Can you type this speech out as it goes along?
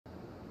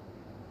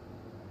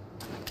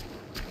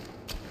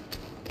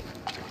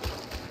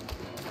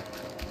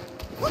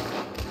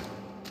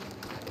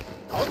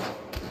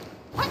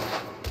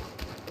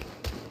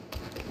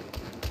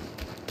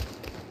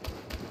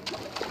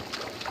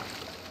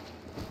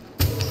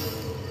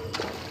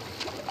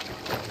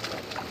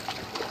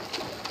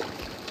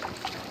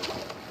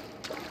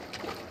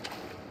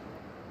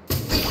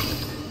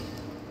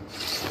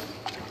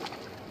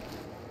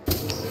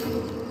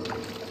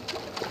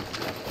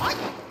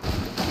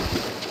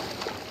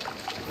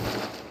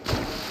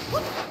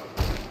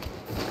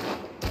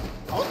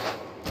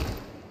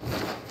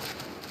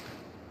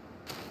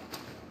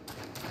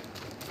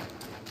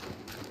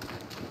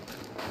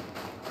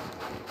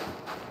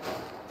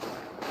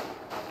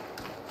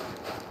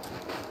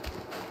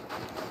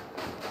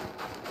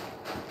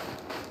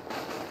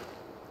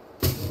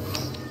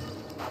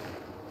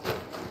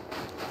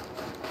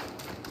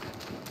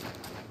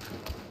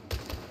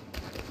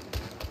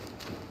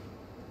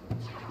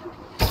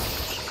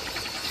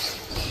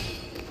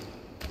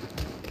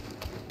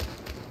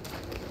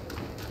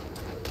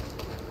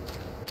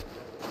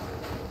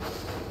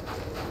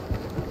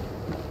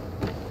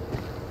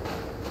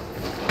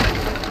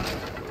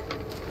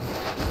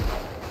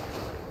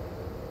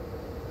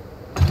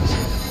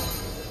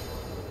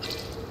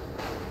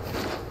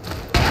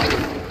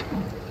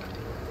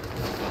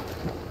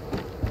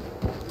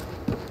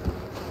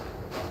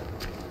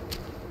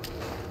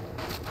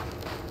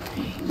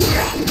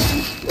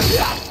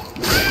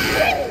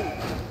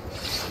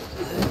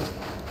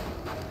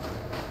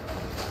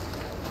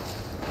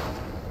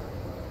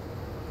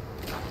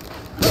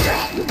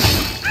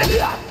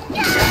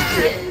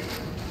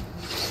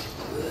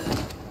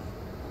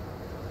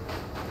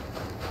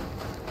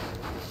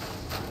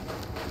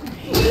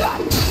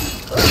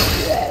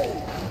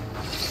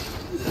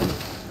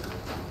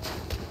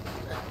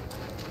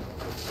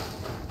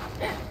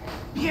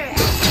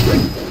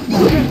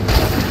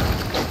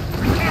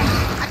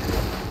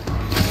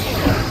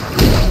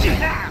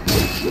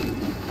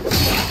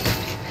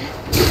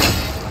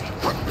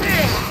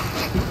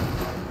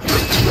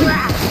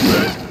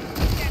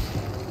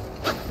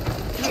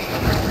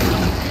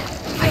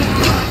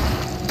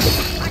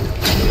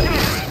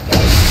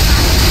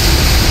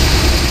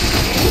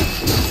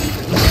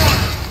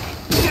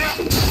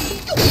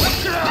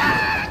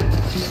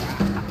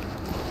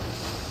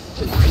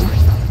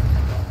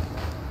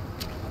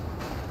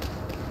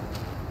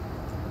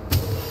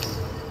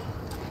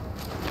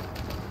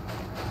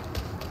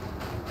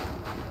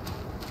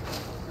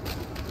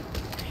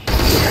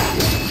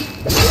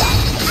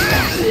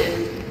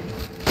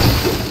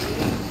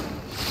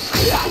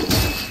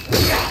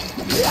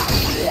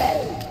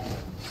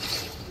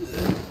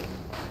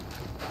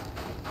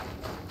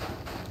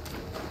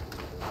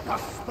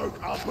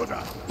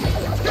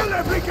Kill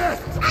every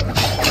guest!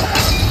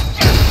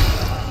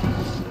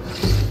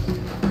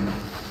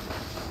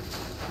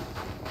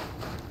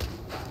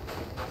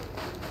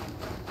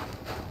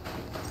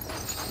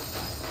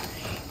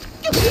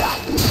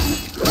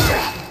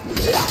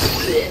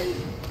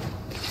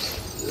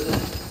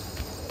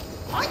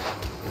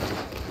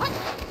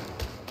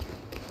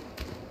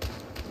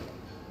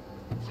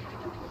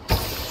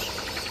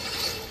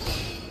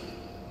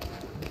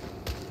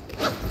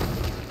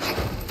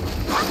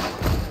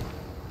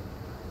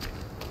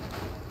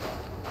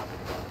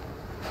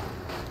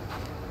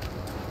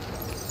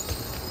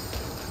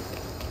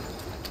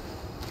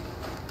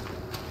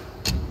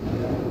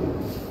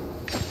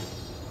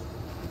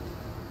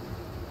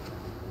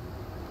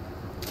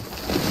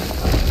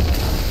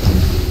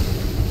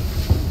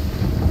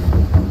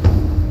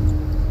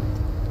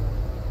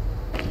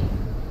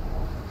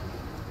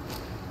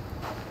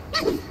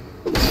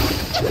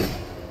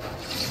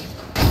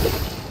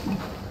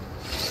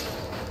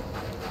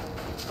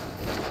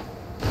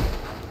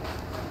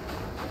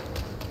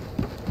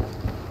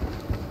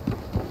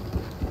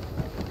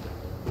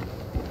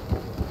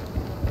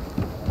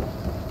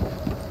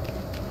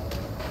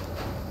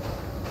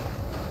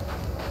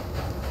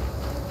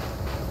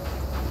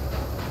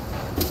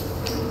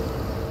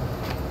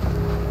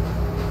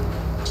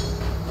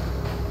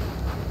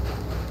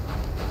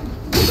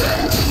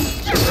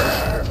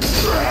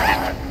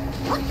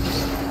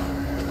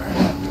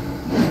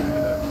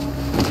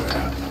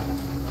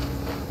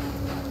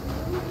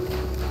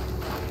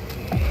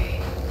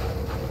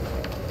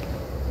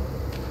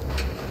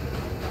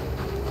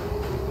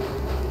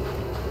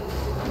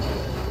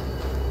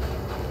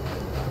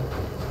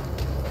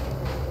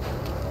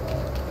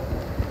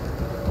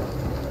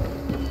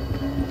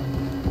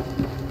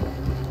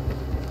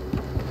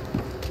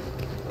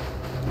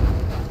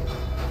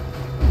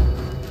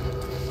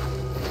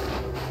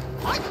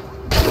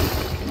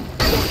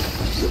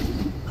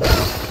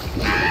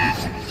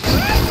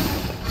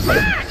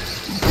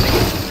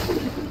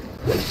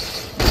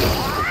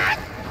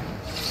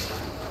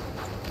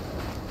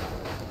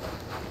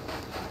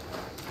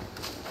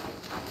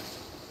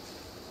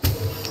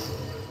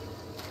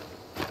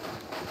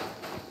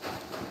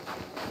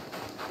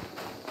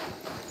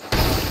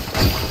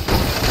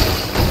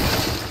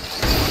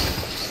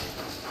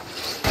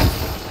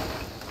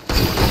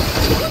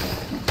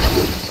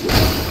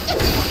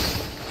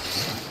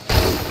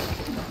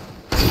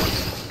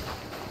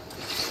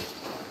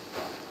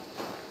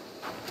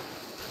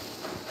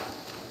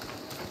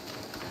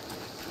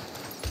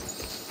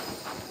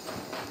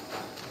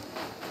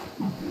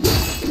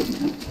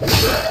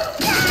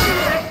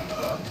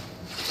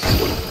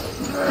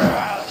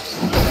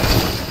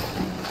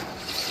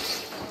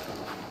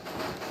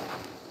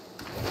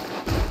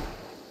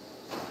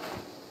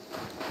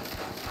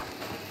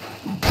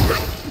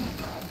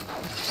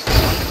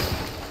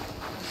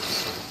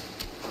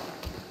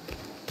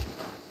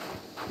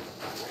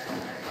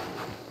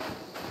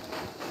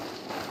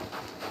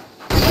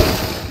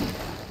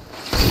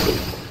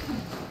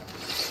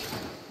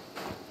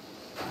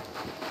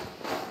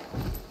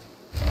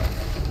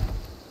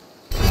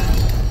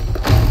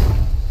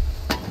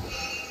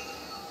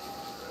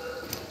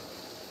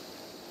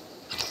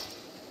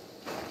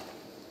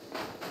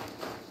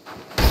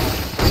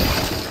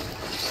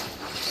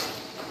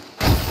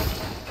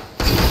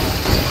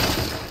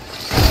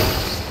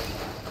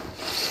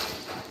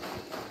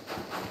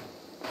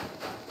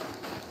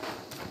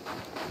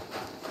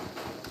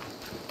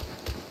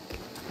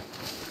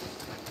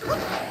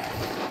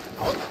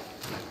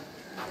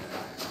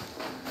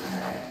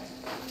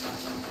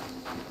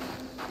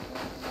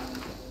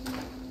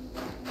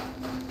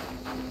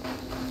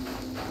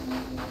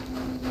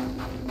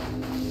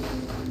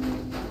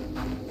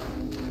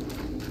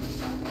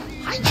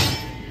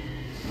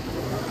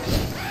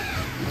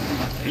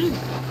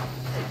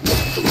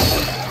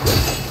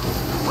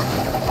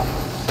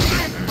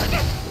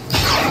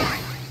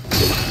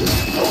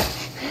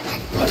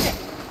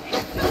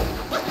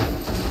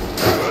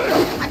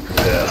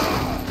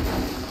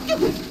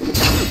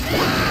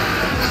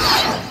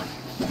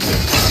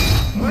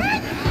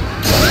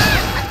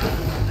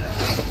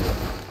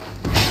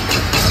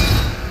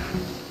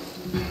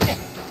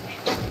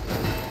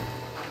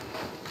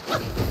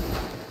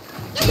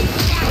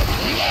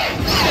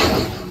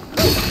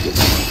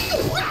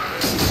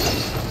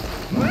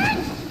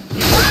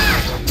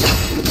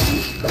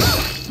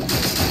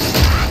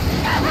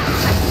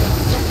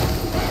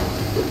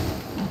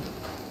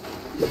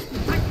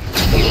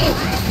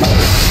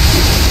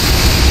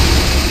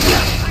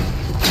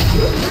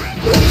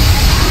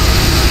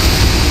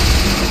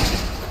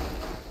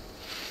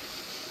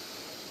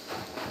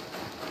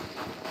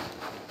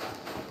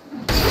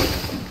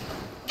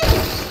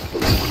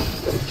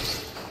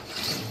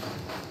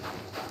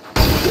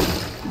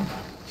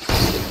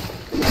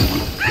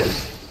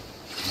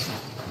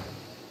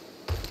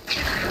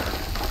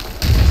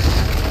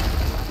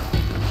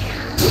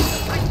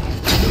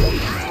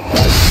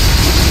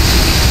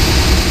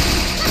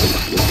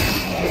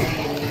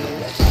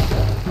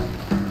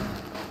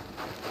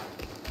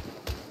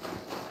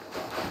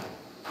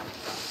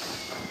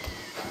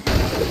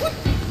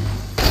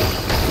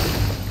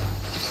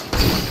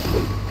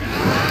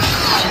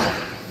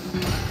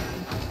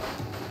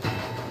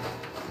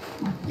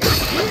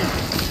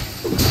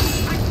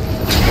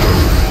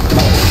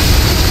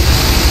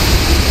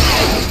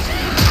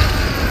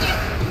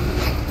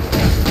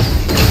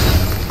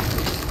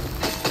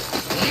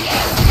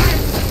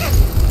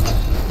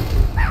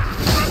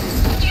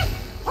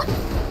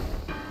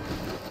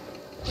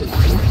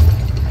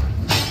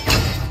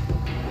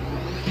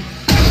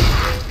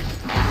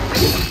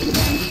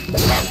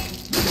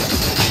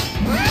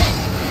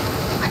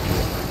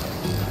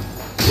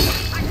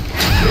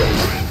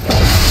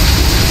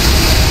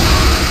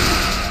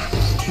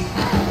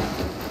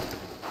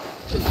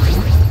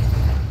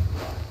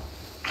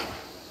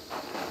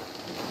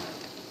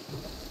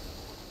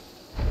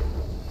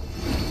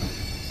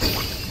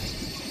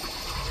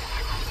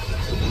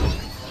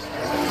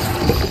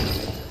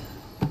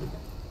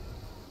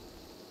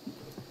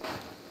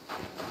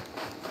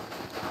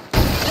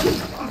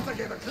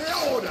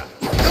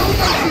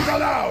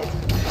 allowed!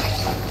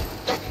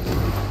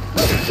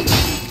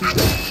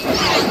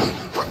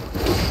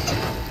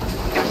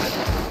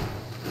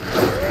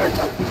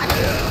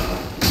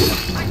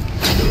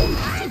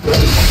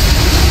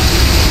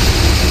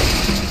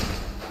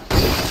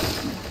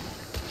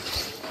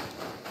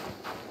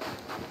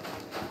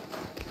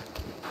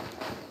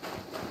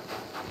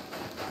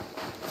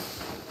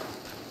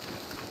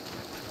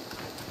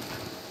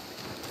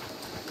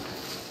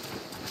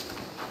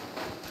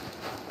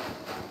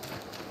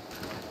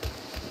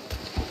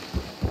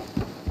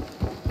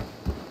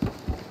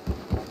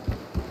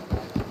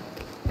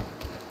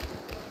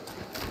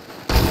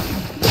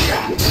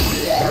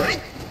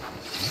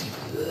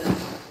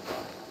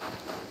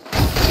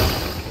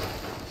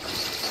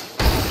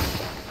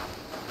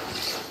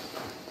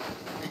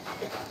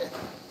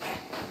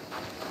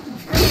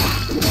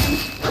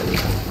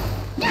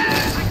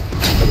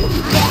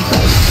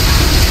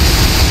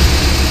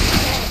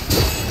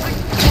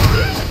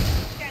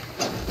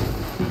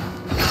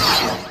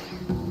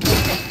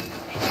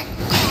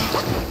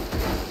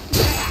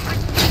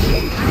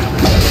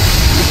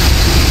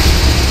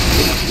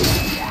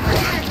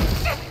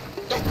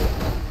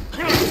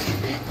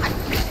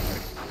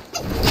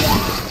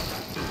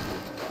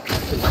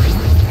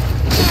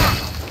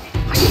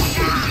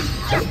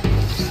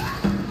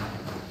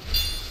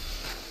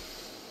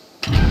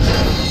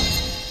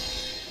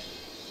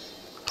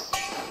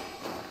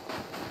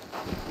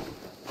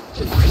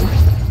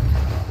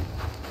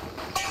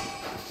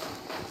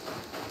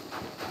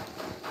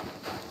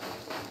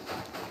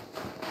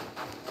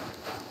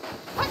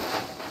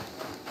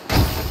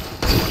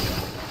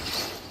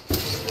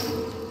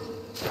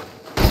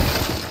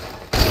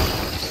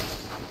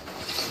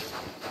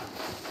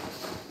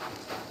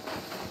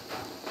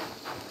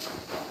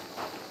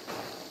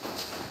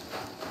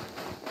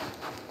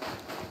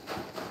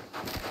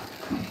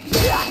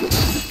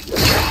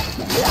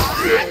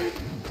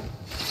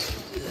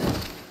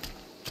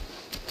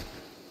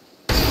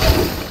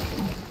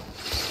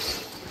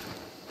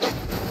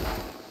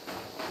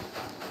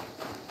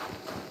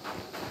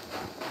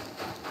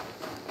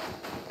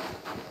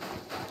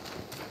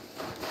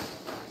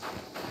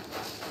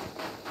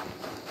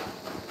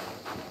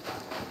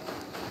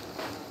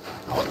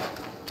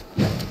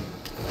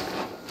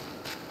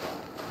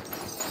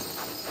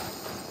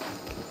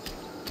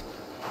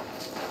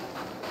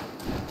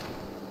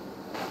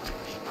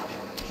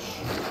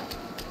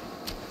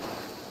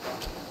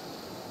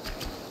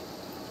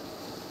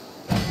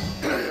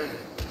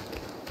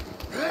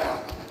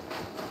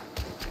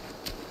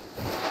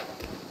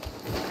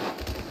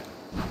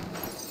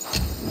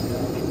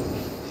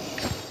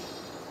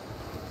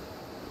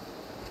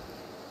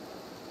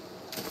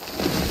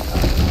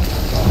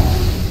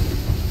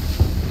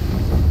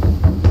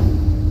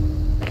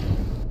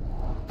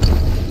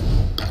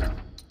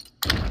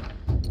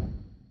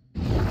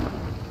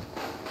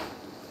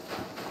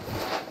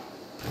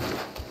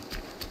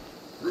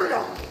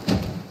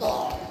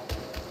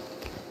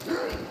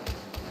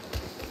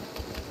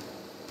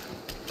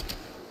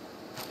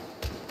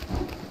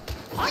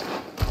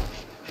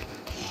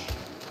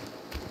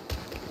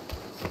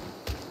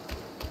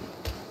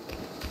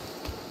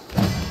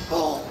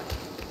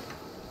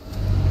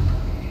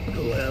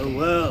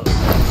 Well,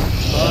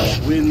 harsh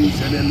winds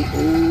and an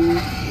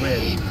old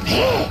friend.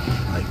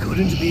 I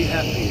couldn't be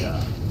happier.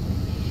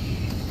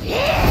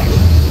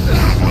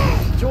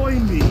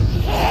 Join me.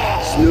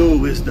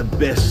 Snow is the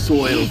best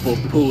soil for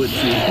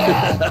poetry.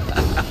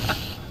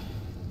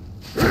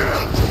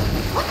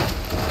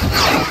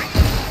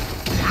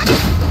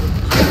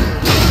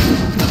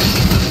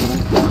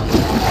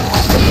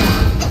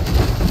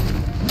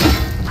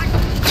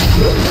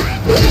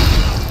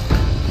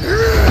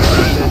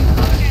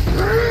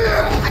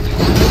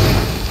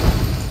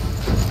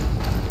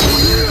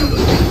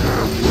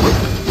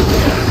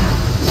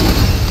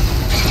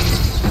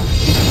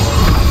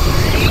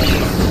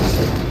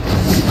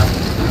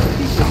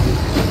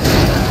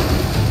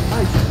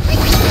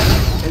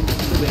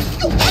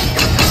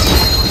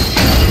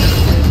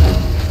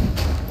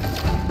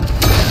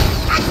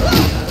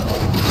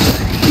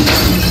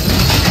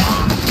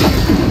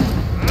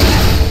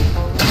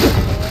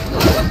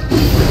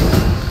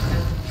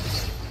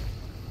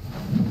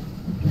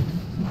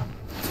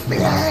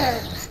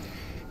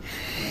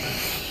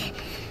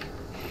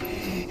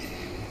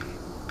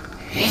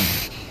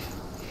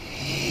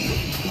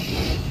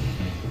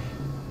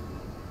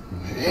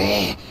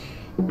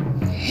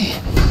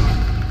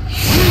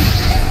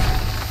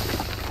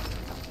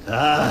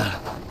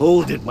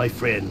 Hold it, my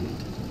friend.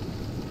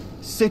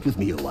 Sit with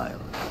me a while.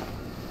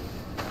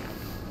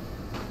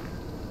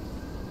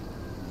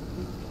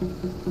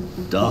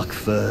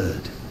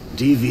 Dark-furred,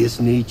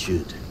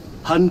 devious-natured,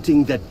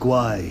 hunting that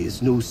Gwai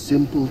is no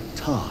simple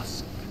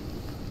task.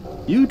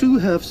 You do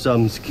have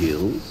some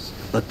skills,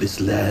 but this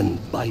land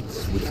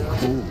bites with the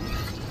cold.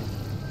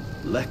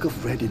 Lack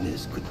of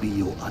readiness could be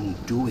your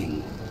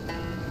undoing.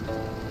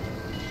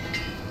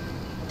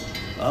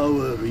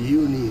 Our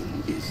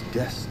reunion is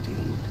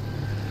destined.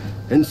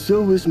 And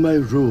so is my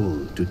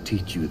role to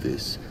teach you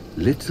this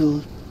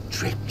little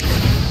trick.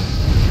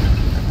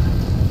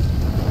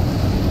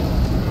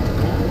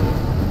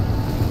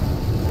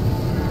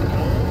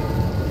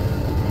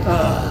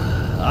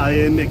 I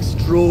am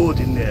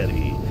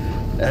extraordinary,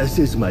 as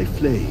is my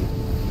flame.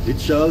 It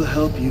shall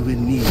help you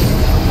in need,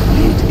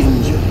 be it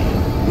injury,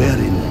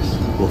 weariness,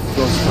 or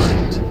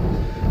frostbite.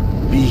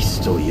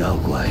 Beast or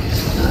Yaoguai,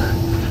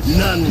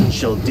 none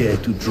shall dare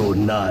to draw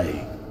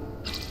nigh.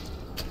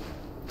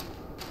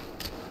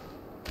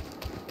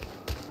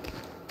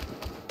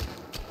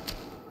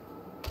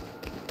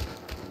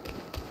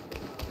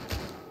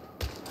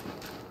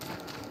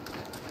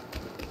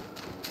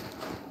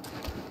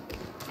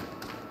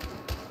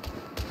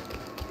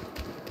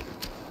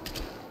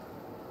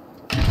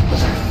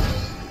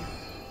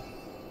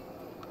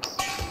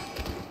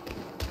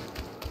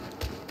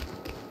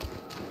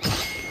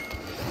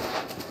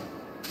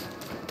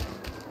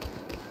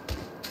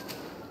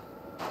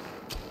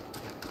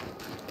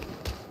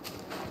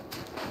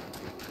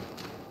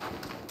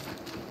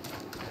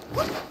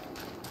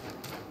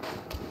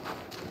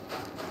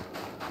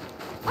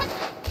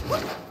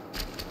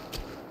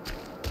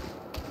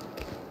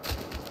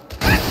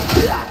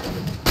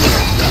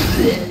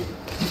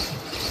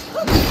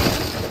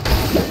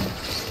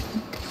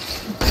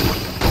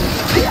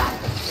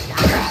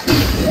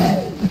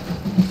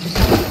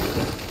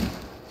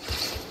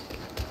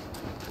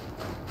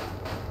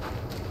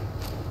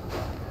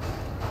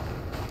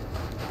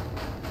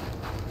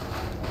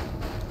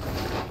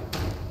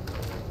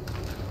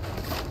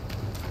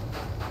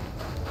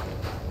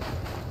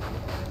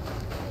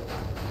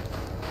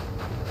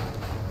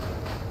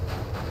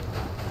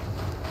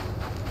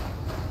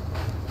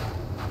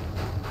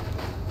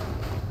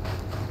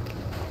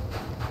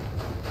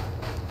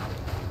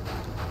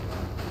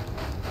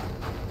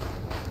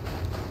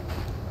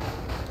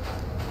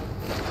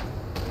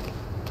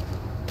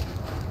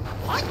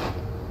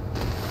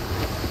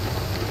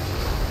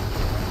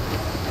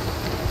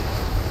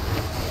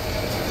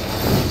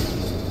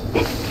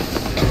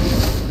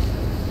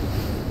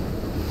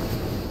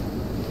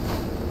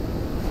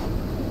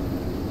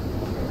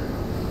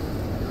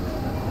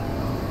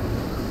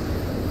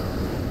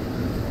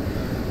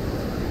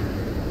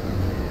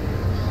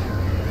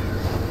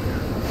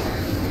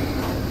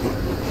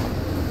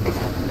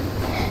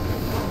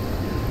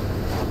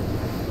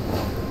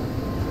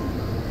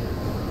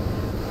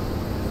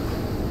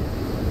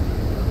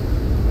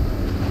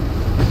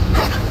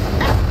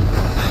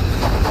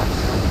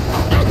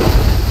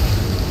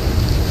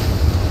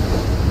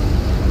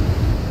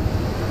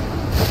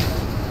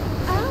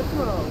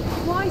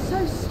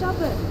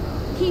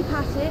 Keep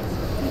at it.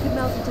 You could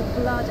melt into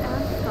blood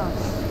and pus.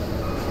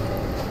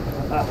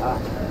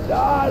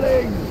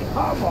 Darling,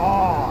 come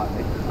on.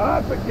 It's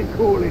perfectly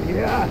cool in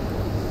here.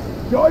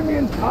 Join me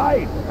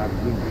inside. Have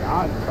some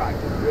dance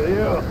practice, will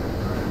you?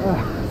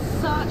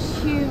 Such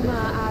humour,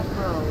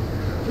 Admiral.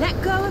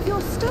 Let go of your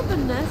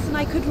stubbornness and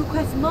I could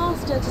request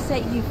Master to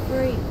set you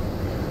free.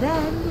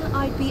 Then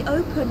I'd be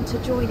open to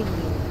joining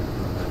you.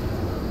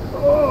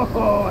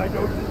 Oh, I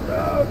don't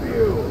deserve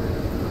you.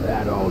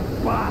 That old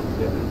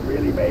bastard has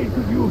really made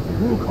good use of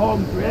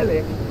Wukong's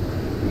relic.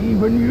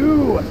 Even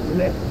you,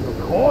 celestial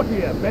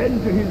courtier,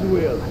 bend to his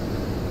will.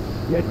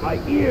 Yet my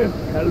ears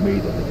tell me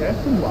that the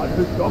destined one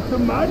has got the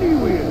money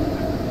wheel.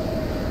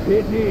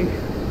 Pity.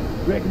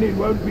 Reckon it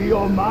won't be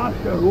your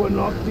master who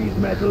unlocks these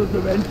metals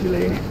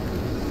eventually.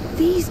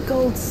 These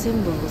gold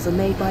symbols are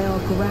made by our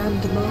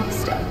Grand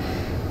Master,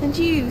 and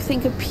you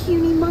think a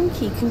puny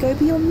monkey can go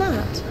beyond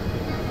that?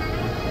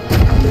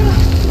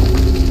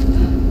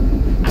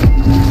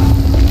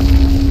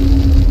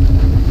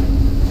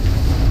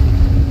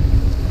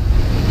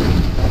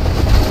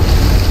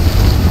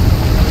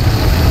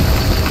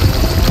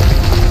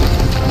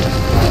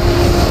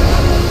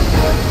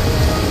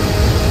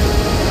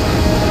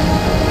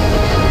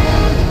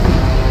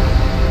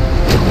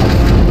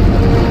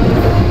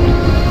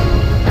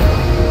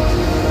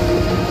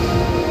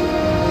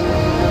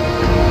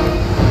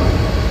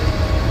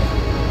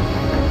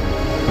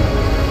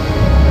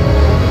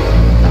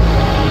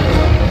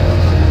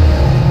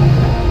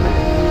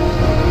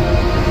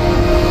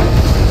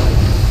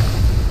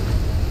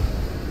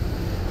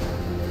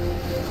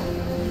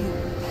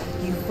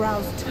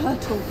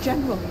 Turtle,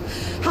 General.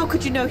 How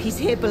could you know he's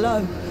here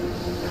below?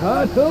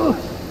 Turtle?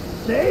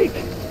 Steak?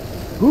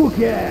 Who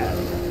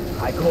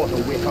cares? I caught a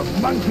whiff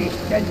of monkey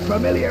stench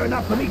familiar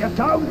enough for me to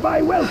sound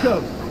my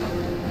welcome.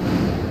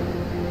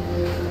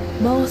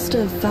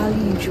 Master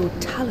valued your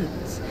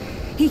talents.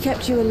 He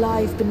kept you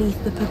alive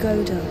beneath the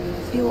pagoda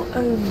for your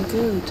own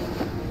good.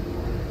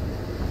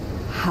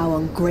 How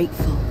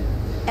ungrateful.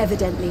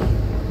 Evidently,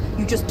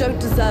 you just don't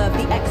deserve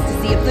the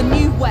ecstasy of the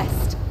New West.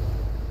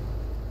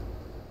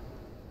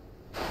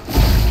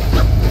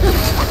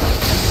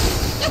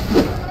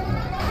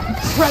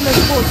 Tremors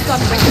force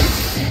gunmen.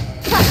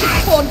 Traffic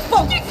spawn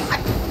bolts.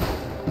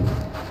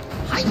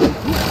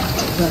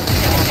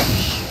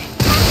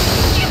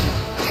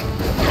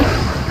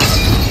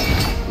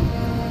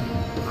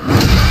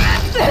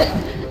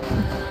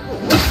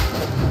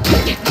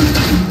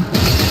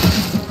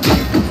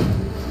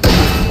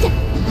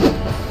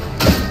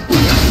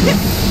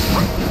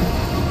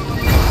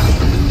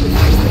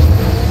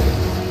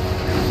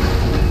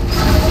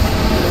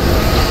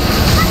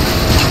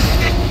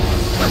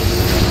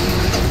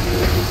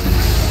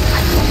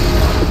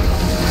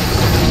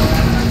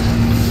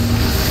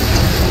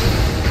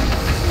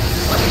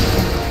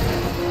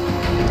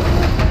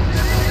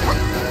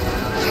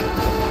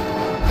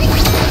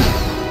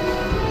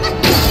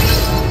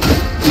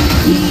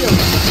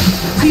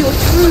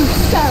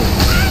 yourself!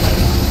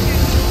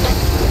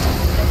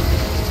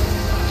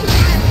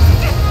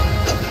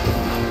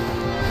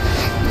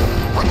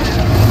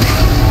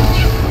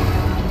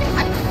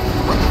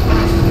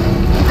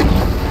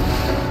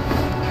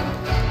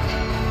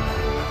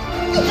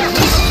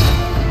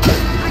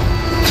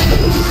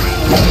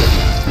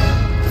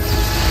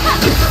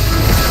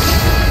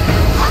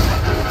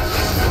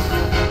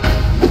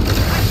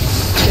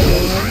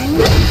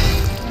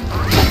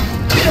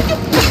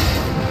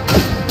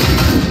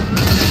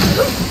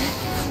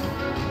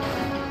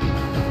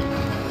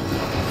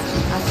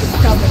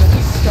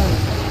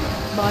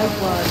 My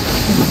word.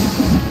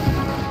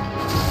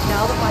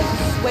 Now that my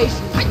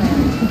persuasion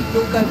failed,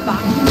 you'll go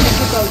back to the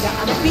pagoda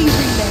and be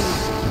remade.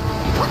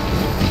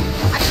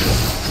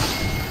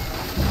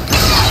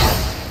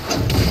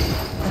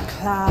 The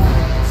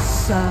clouds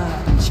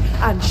surge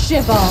and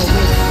shiver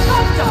with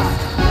thunder.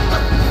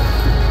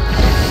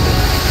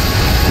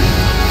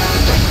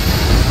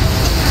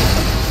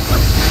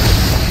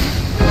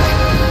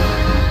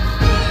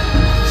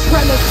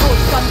 Tremors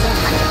toward thunder.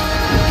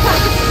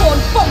 Clouds spawn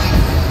bolts.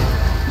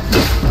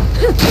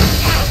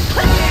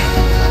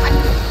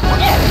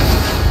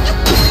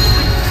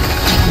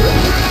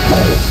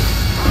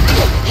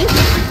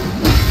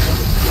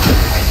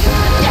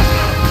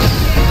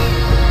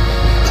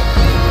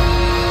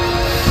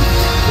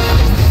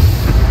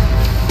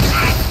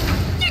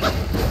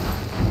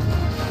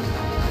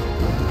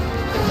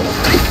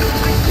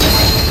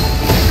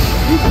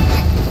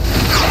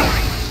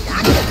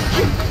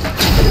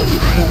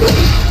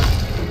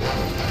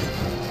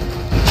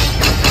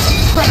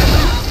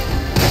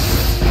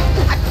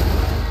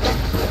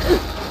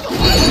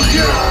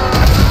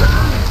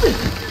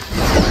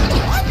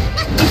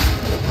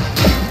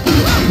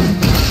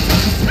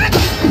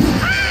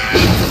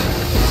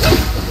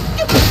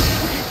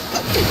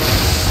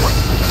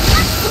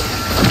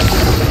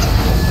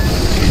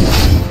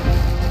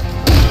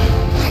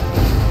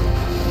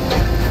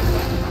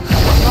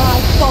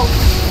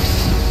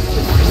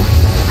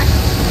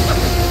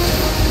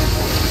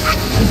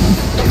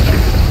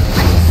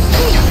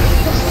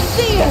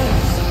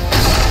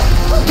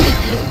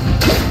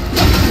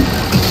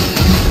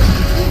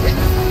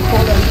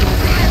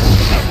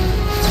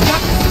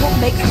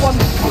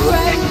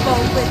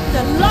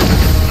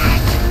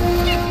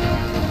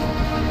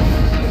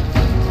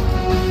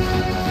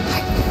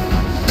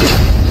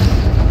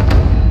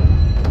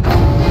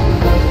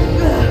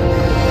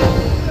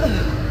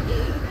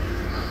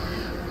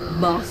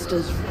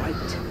 Master's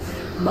right.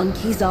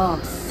 Monkeys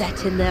are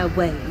set in their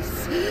ways.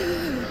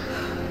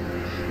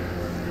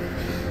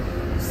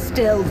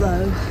 Still,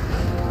 though,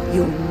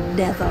 you'll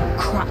never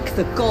crack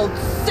the god's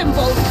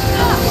symbol.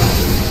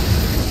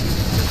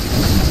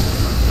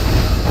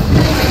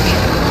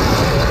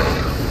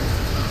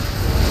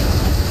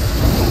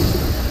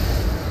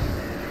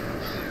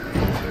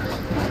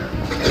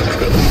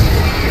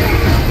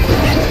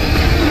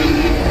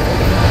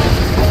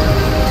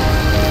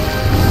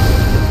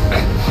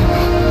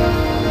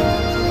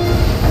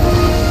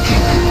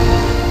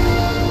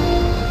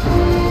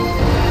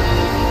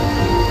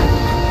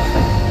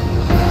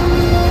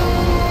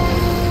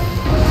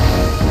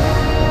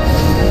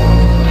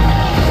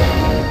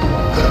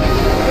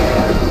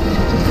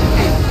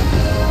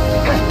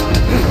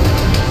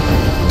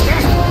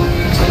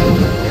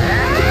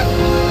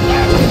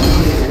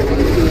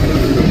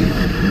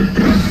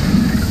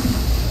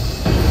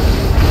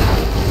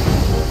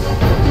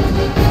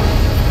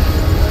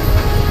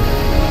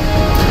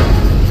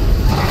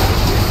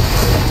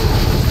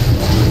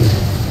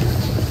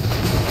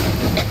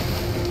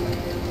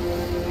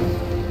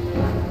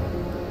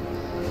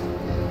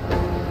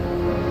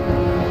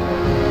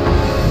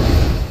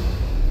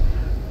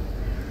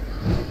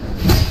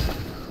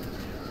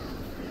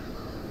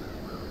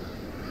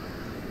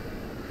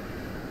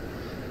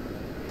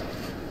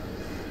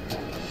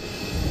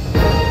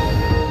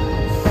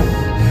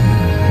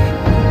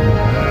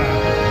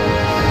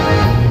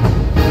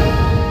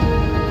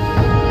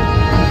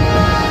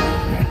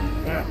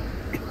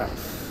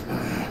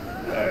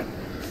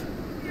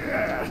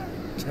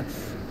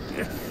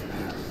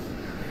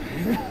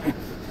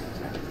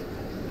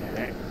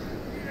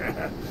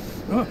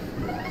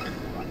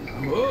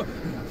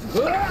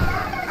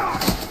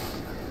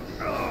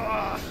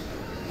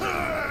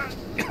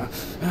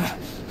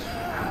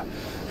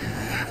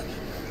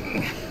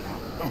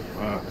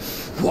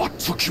 What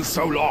took you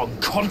so long?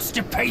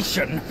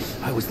 Constipation?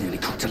 I was nearly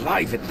cooked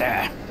alive in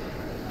there.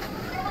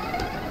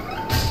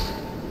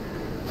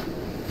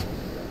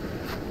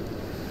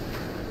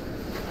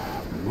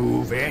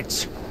 Move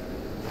it.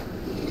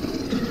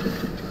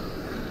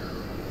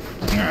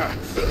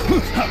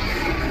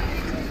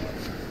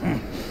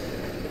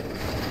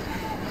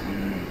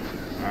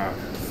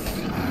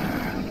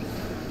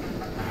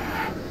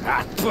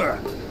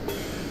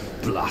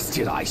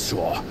 Blasted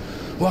eyesore.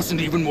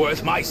 Wasn't even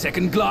worth my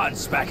second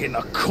glance back in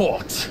the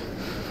court.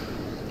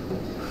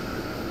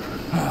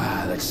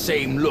 That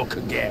same look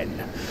again.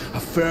 A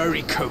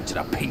furry coat and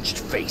a pinched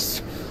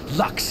face.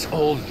 Luck's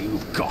all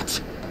you've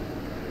got.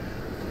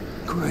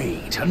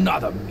 Great,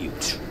 another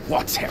mute.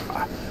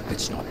 Whatever.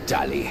 Let's not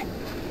dally.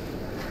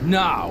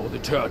 Now the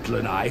turtle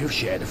and I have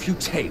shared a few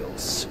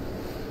tales.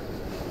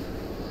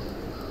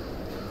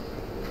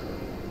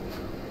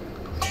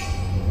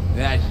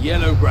 That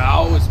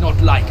Yellowbrow is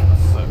not like other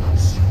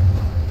foes.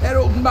 That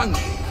old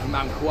monkey from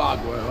Mount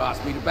Quagua who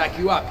asked me to back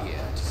you up here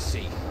to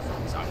save you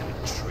from his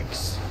ultimate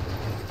tricks.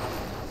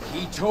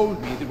 He told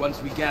me that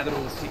once we gathered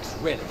all 6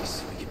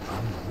 relics, we could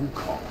bring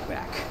Wukong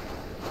back.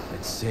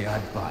 Let's say I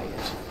buy it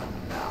for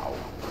now.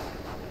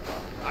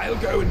 I'll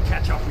go and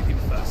catch up with him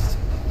first.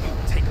 You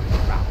take a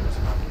look around.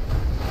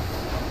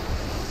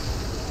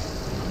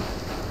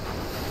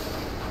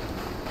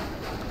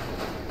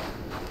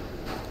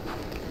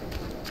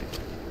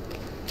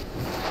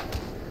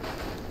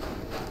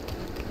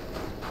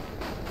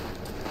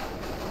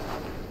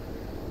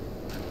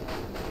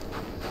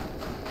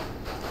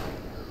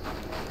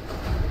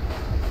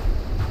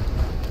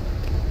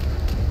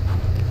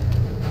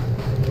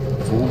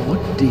 For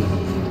what deed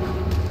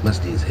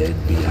must his head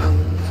be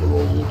hung for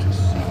all to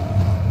see?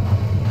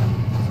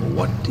 For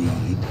what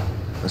deed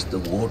must the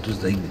waters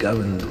they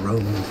governed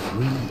roam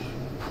free?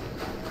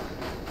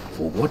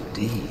 For what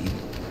deed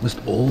must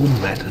all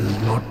matters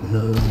not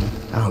known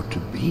how to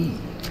be?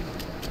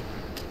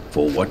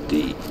 For what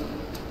deed?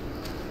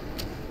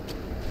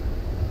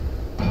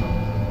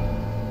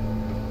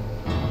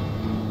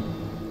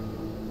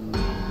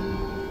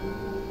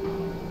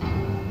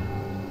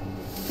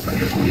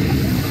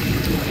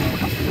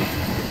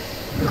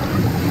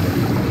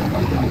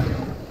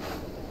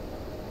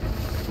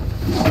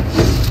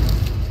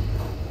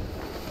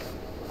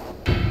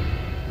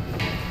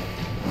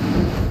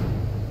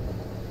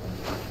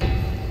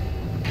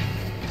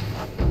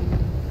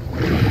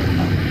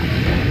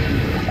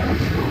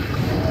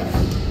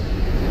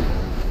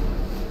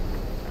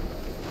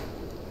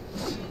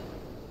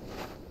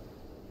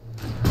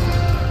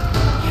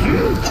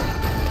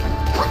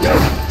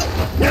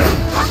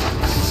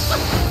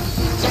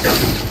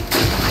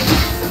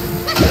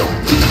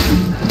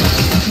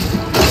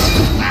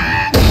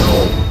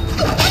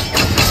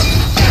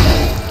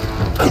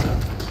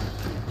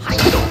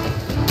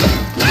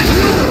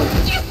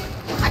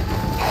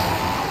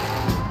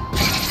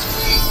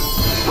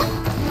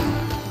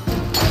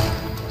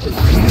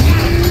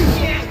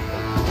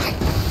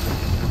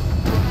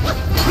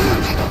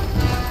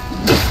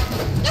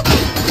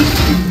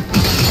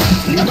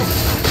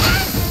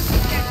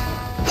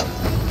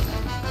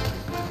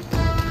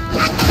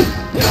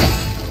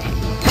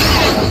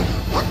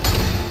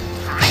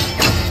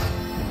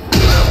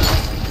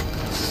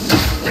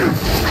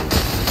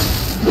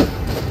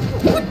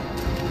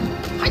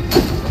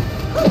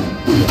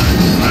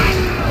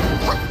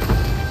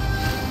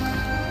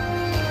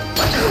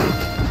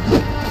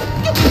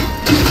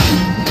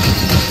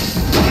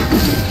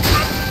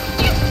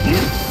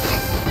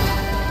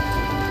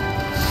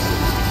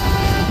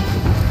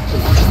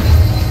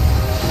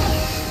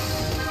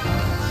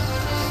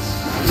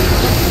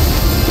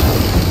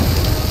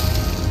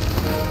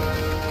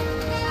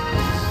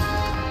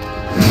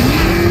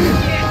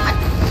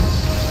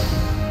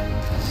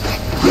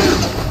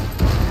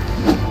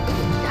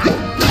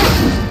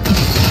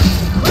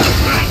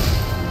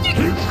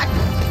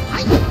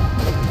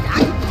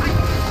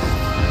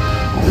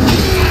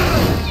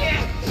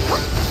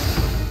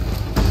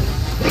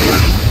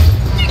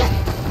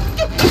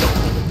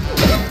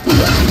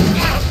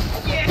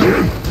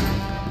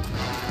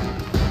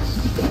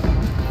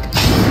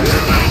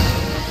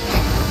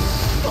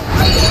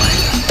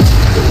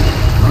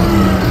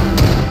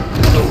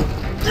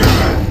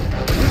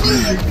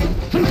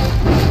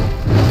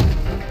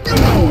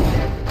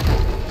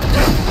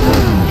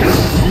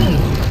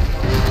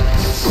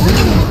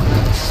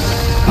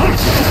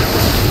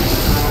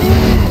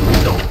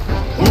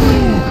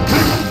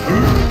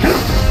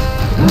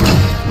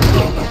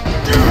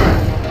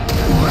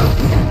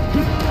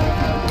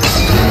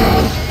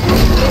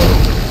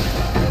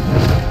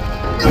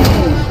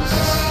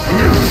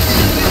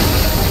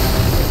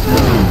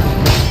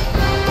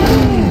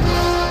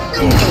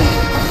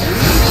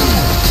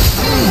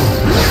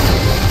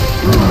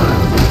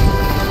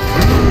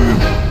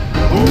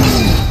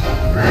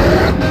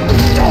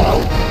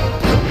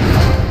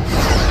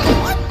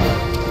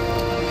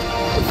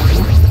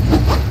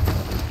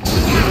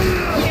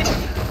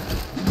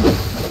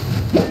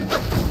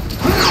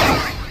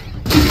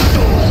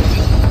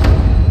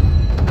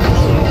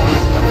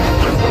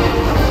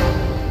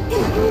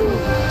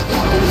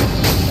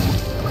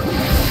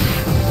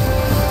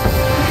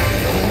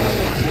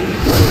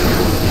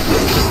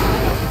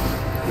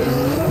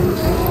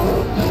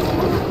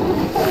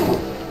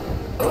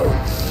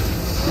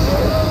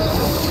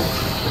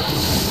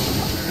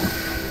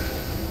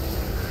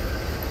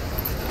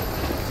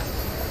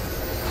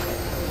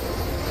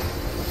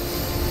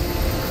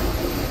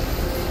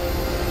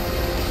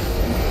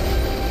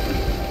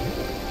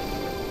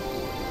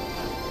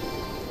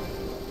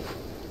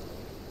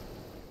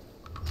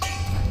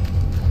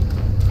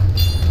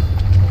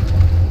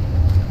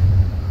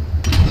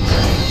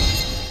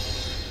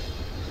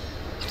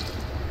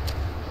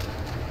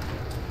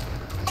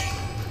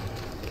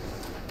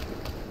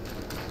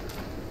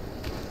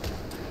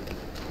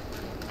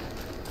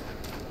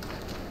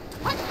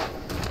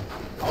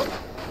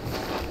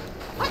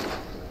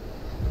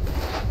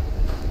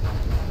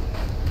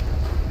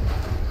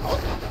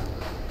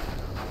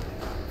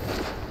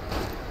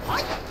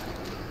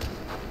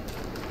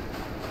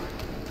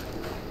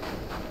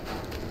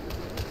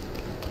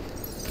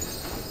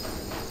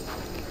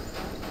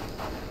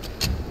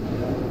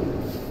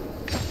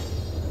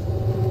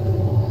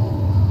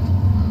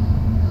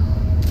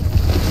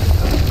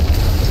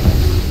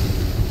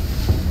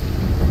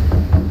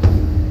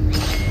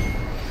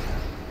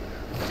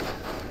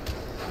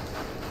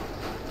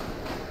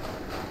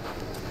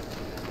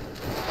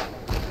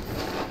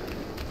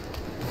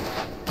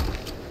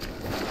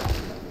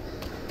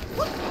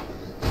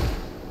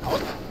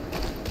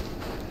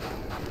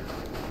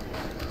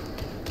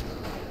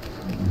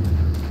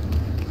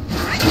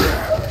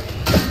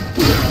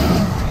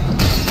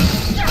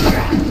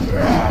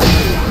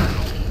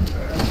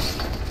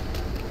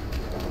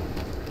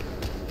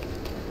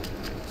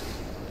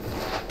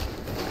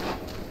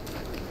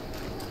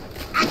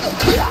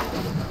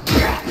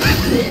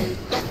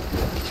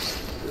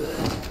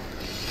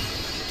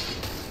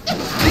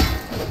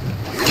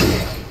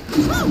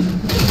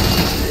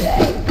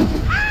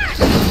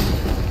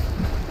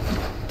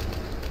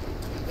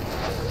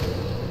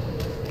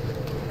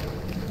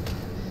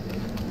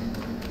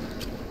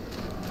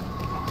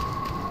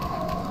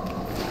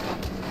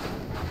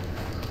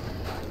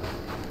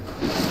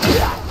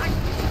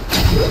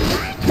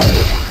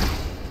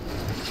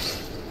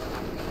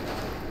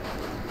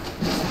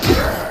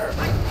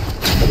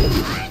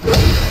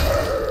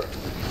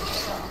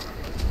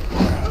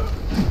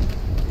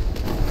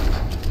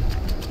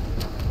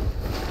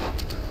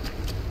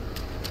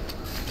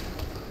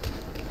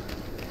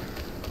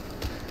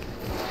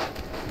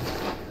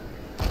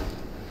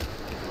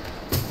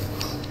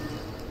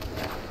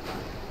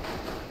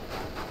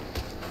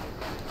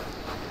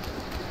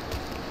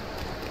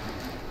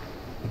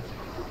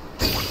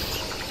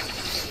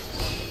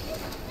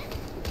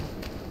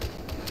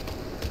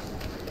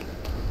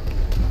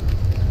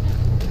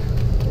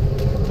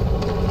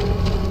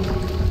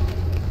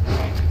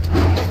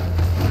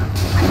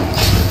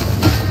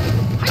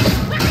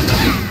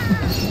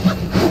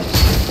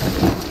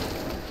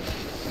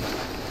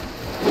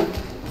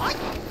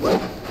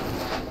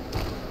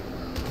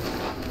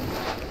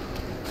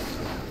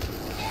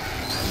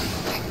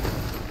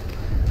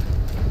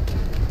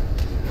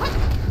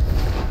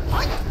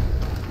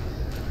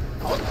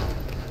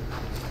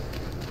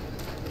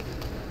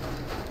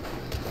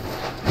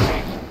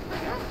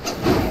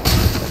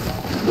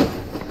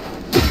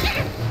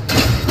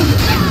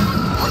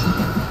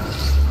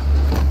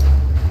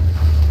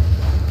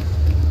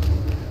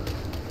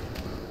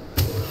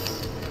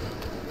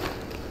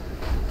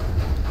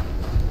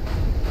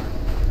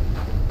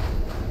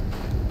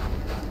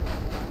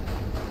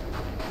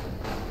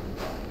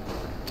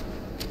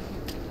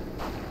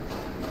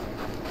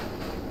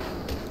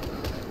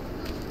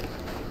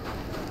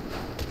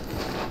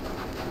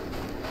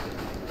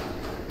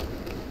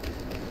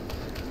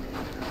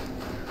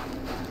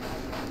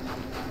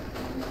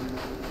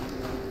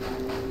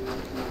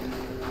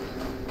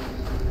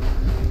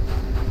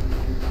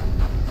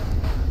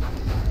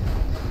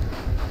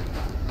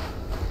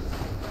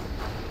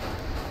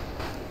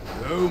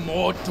 No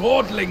more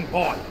dawdling,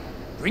 boy.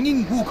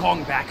 Bringing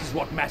Wukong back is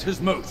what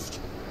matters most.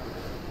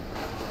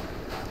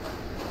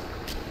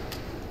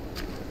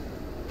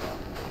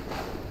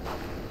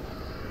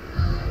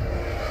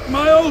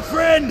 My old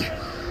friend!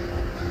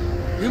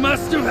 You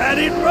must have had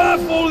it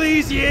rough all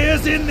these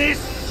years in this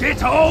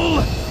shithole!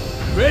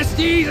 Rest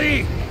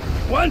easy!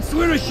 Once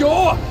we're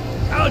ashore,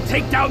 I'll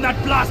take down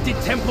that blasted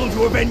temple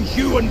to avenge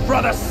you and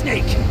Brother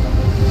Snake!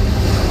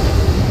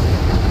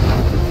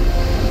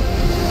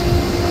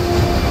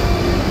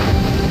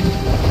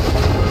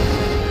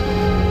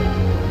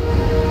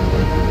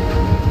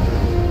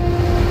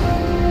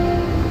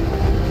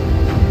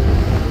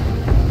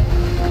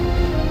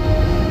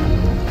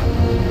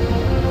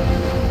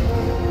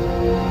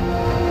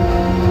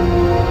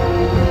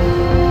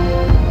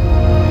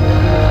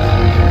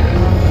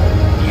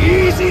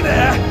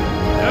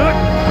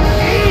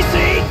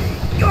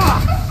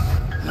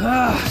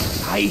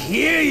 I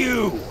hear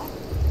you!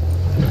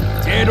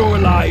 Dead or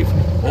alive,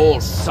 all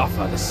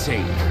suffer the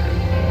same.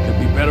 You'd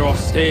be better off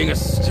staying a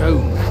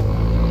stone.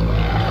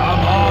 Come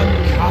on,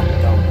 cut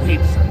the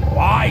weeps and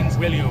whines,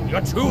 will you?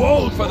 You're too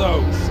old for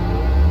those.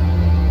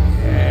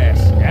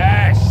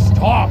 Yes,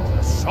 stop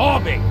the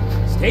sobbing.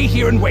 Stay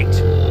here and wait.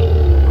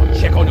 I'll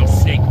check on your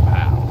snake,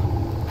 pal.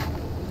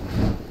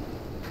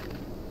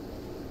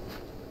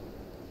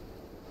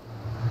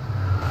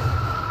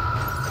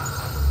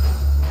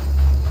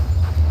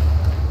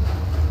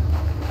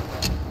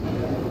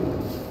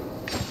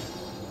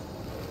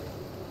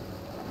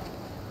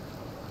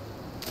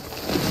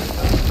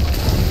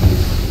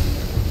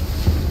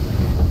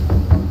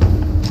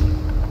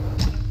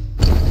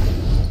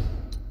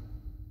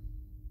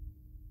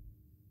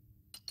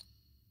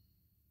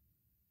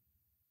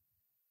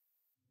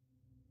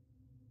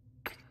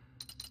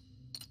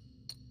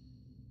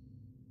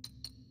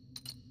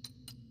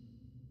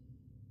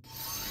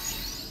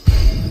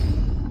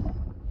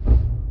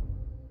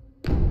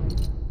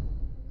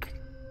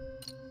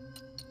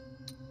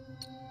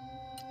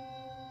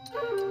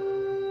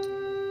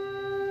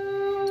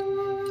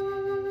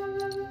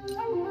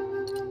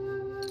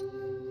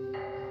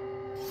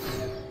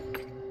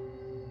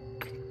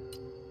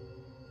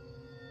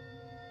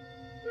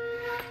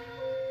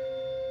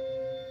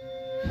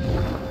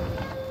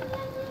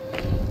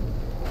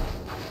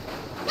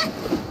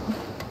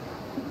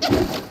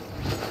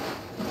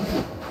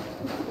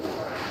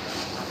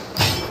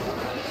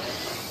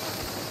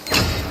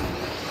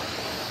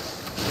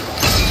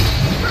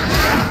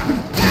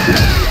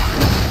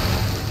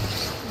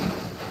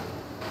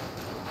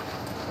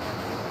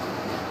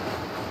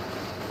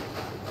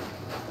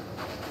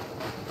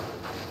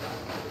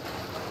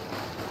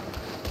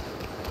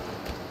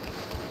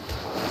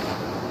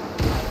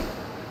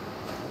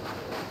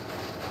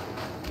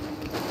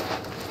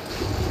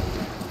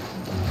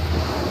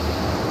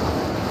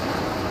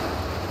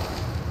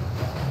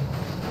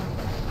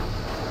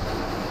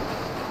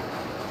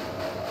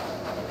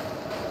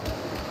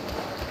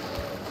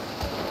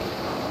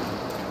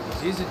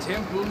 It is a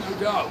temple, no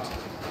doubt.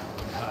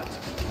 But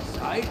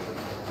inside?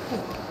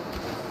 Oh,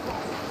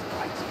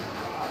 right.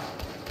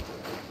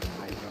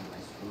 I run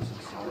my frozen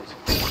solid.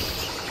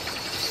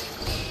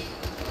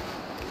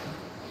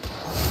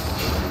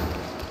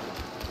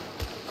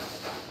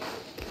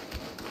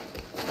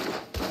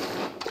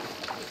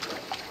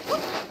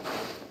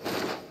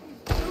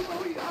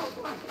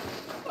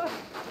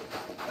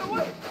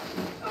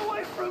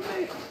 Away from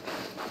me!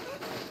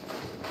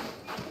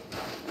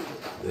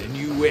 The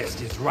New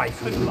West is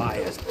rife with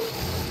liars.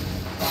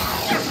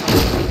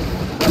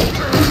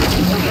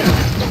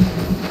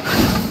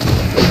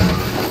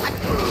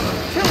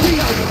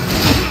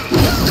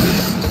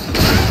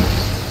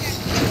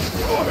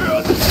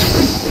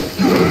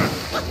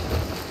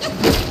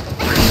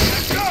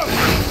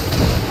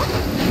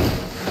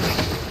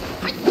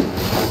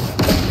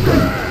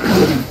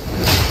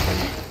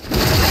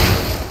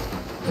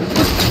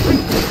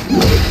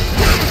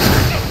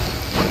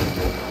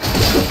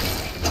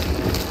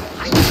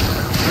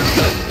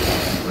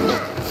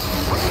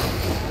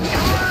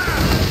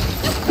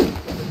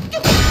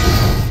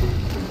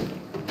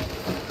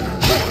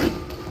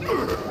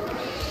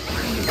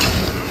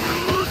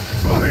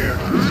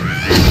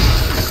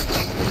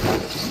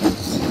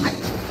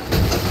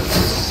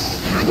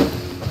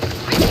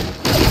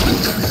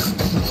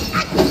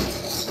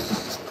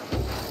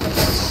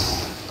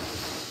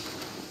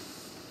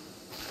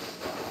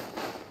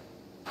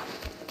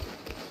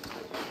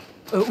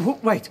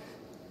 Wait,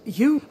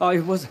 you? I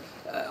was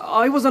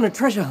on a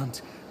treasure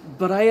hunt,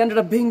 but I ended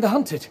up being the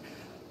hunted.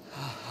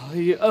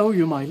 I owe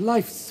you my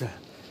life, sir.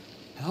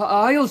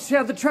 I'll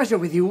share the treasure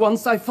with you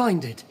once I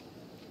find it.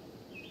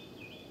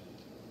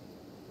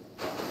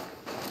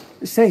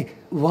 Say,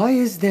 why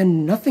is there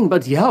nothing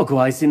but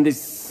Yaoguais in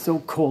this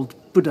so-called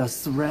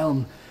Buddha's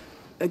realm?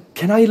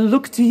 Can I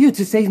look to you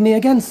to save me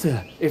again,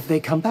 sir, if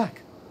they come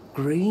back?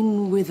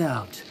 Green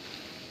without,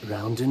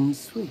 round and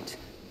sweet,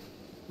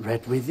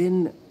 red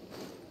within,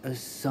 a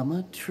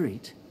summer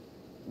treat?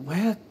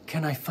 Where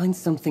can I find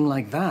something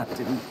like that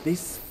in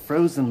this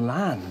frozen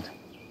land?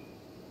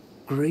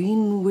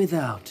 Green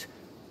without,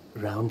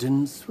 round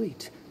and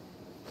sweet.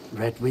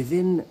 Red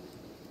within,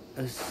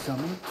 a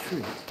summer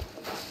treat.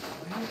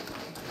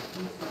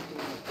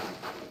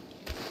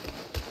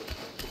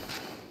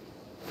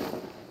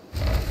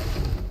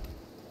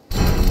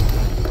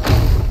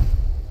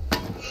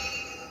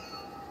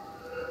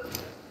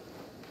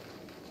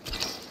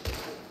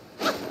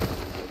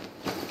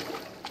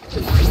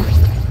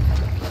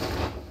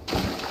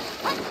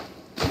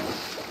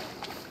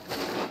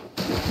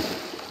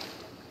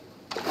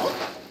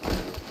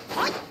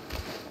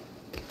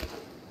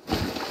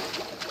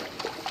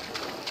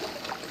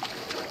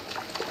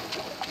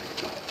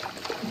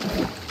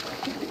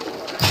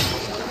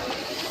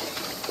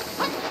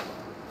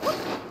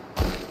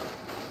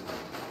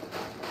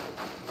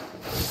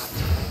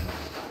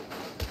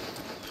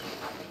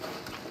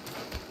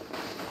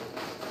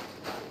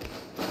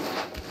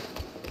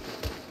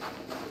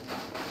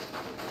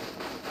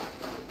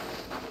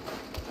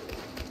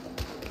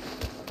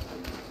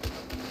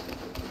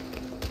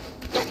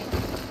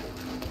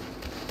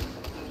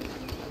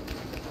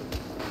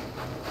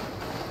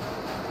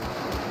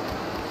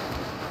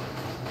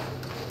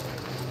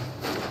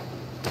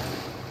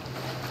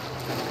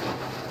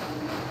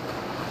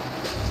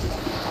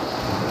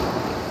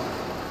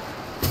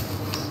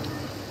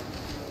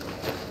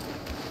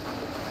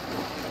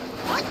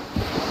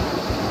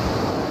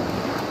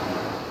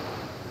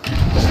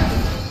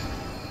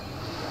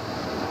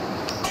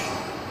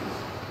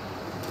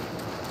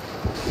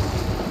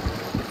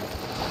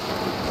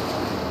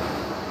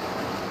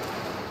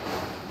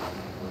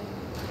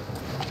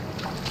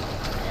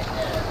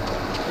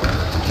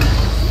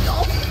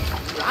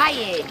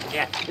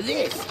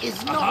 This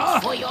is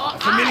not for your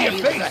Familiar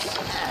eyes. face.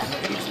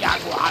 Young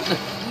one,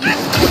 you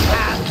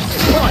have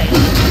spoiled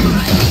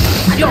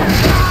your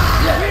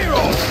We're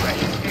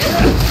already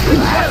here.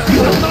 What's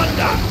your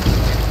thunder?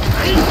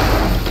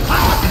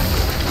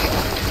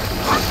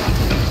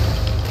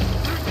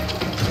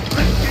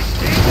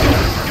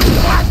 You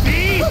want me?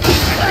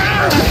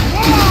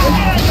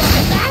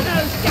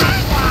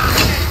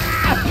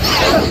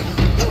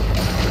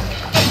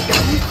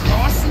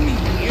 Cross me,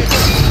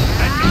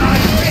 and my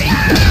fate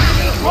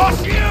will cross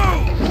you!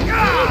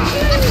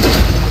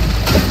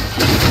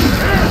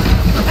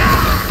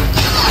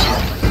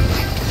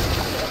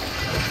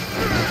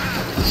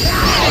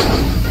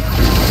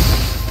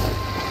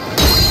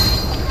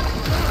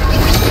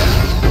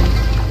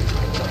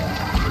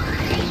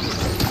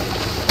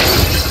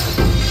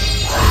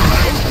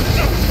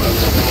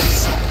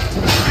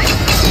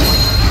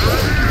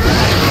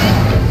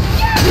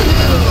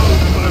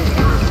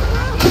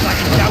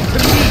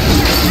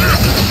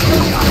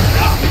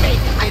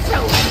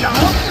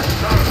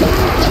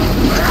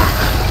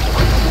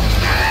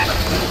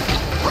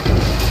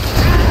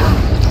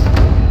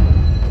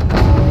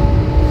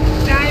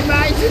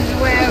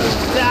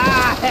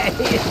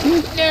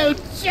 No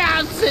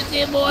chance at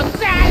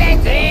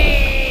immortality!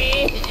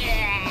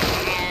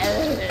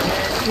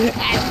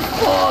 And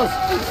forced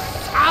to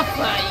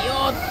suffer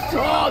your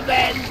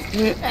torment!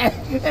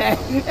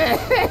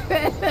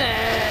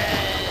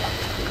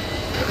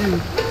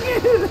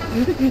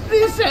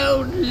 This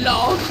old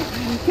log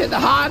can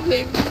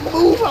hardly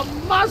move a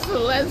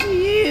muscle as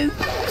he is.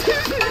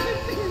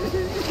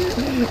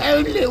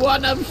 Only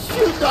one of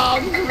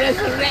Shudong's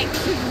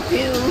resurrection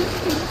pills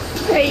can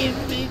save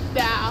me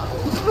now.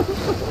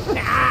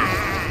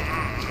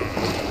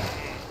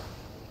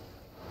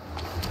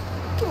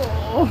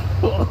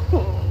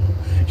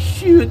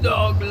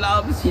 Shudong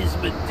loves his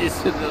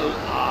medicinal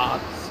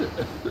arts.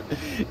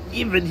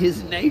 Given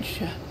his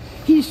nature,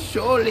 he's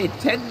surely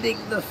tending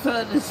the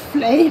furnace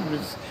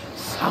flames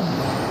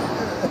somewhere.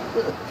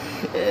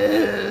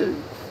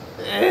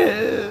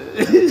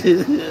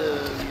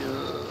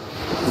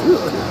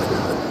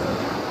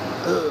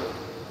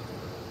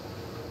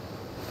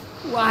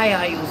 Why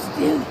are you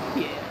still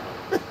here?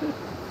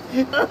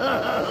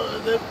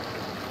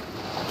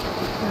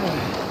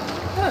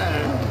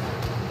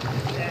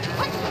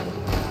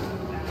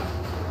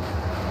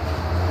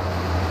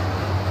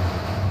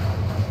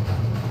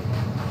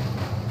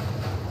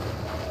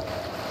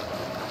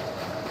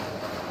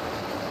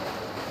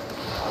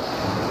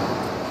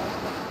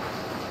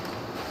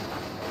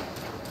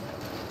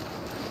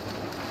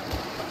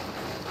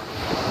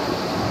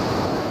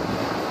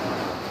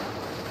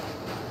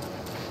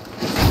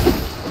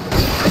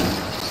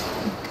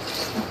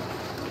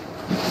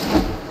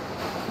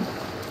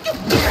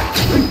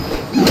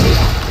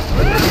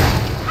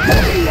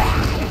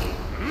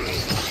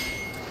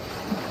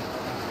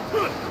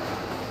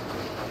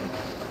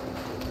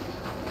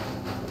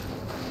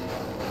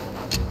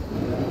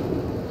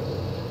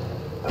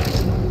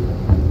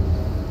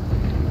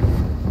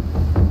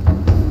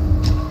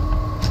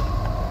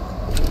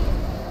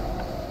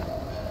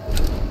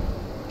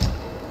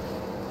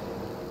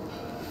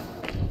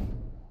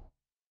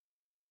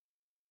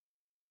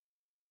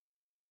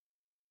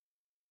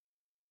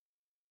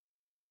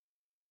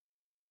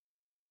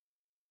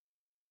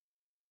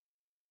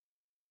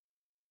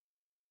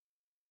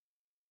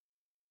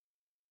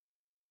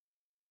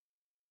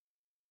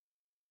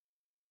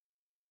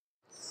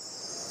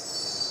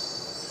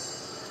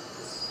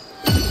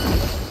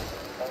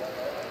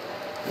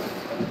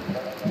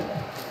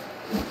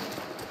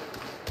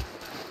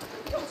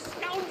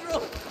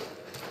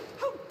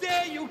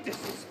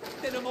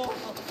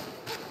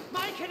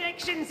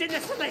 connections in the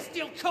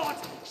Celestial Court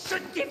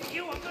should give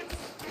you a good...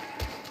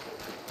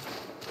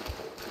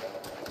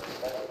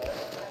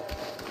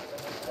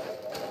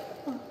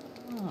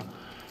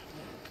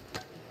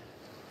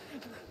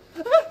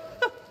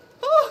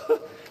 Oh,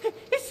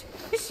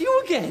 it's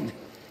you again.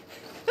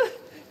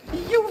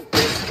 You've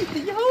rescued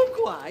the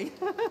Yaoguai.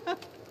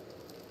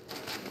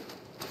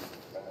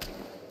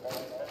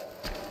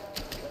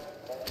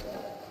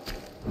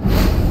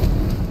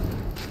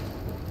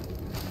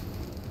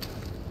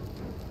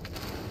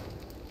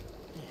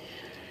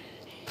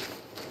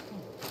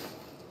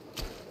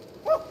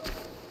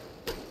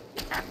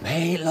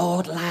 May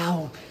Lord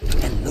Lao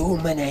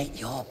illuminate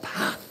your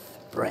path,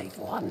 brave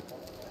one.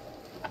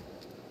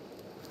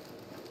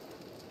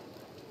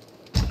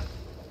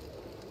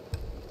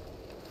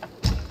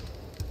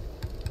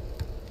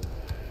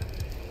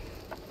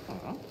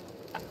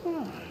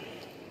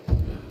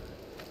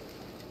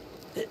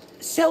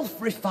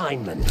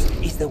 Self-refinement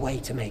is the way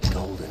to make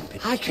golden.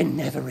 I can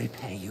never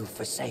repay you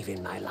for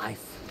saving my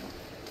life.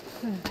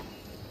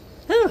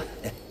 Oh,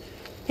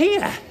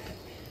 here.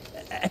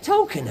 A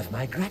token of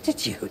my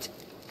gratitude.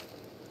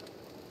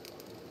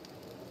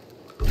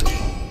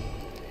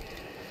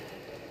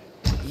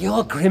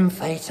 Your grim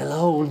fate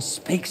alone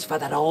speaks for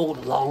that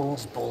old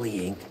Long's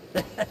bullying.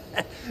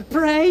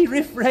 Pray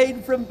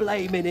refrain from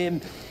blaming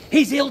him.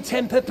 His ill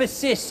temper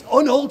persists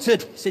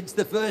unaltered since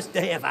the first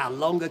day of our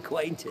long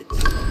acquaintance.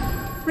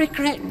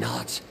 Regret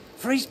not,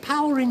 for his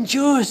power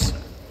endures.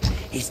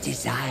 His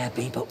desire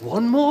be but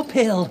one more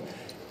pill,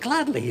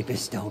 gladly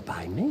bestowed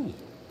by me.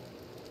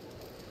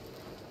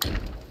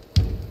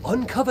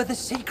 Uncover the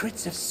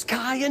secrets of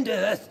sky and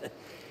earth.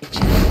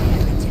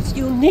 Its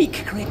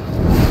unique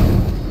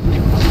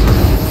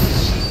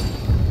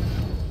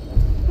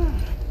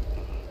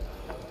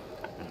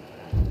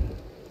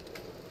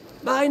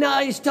Mine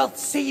eyes doth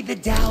see the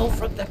Tao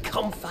from the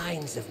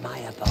confines of my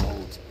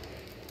abode.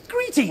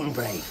 Greeting,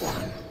 brave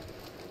one.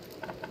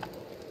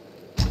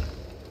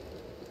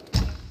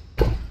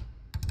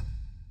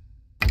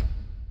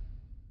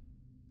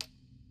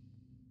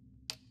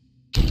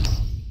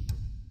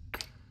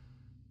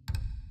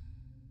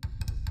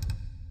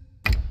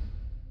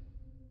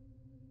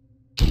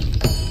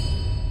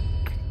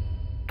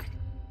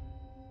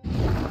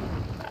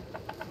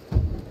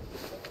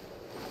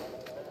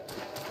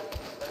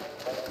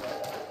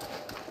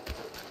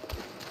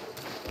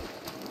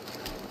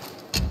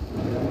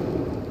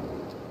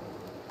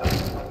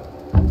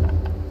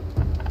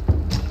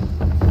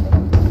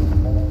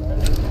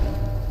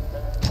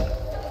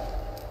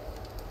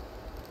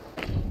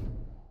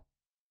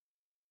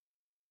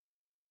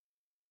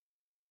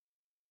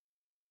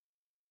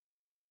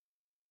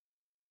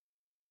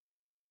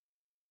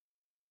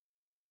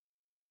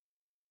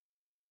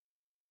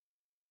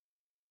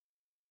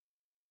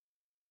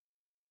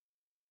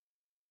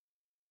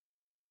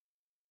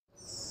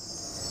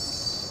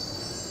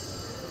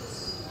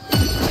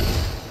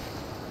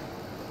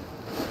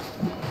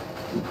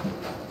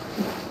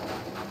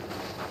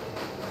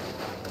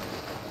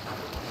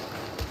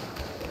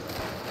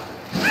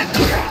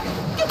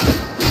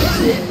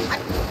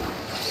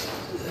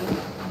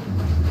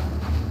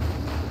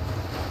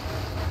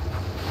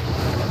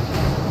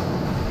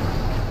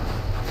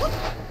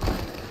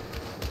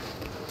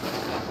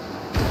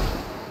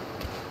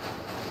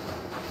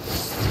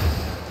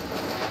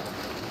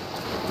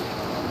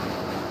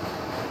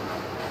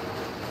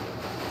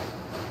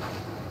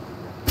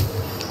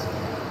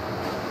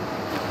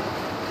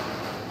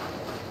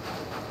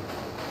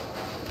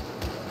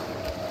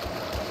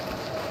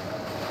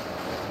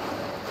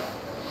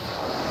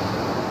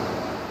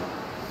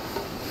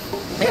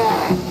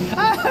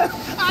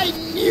 I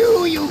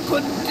knew you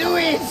could do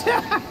it!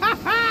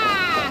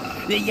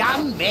 The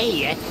young may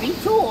yet be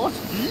taught.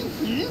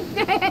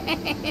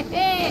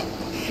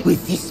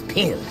 With this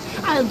pill,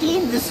 I'll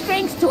gain the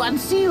strength to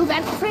unseal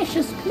that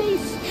precious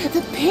place,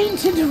 the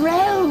Painted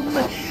Realm.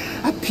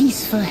 A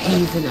peaceful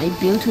haven I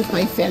built with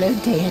my fellow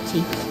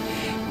deity.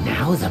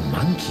 Now the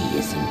monkey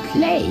is in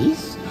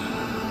place,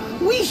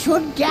 we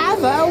should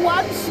gather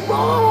once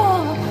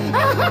more!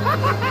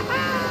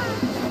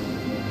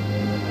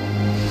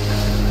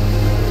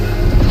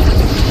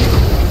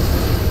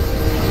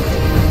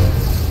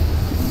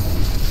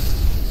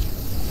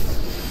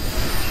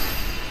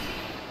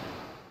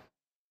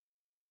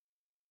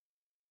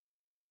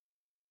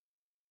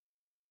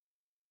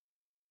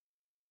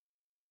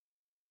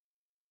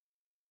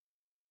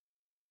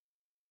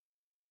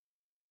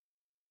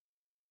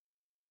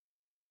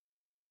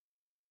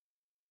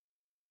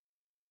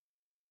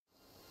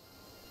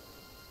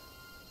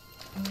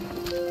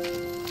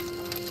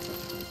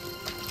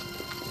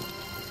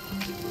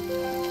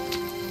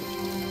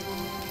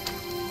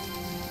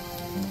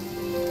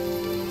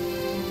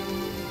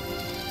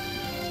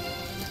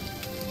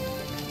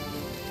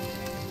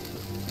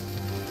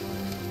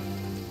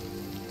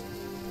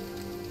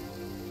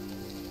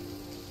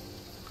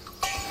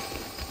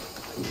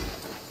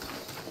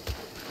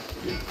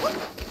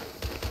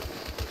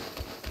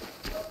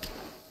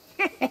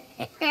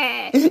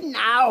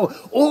 now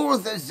all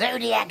the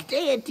zodiac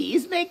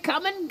deities may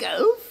come and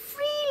go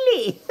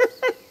freely.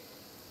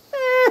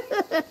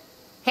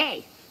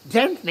 Hey,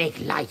 don't make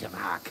light of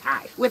our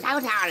kind.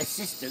 Without our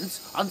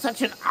assistance on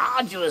such an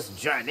arduous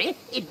journey,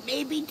 it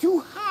may be too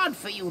hard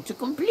for you to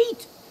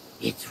complete.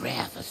 It's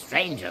rare for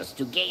strangers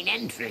to gain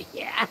entry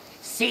here.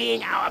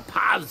 Seeing our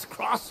paths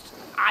crossed,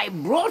 I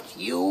brought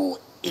you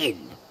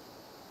in.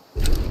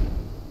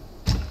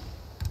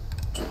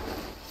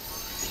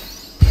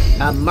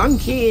 A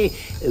monkey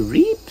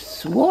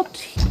reaps what?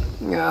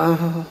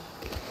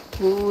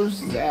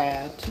 Who's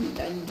there to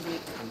lend me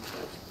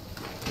comfort?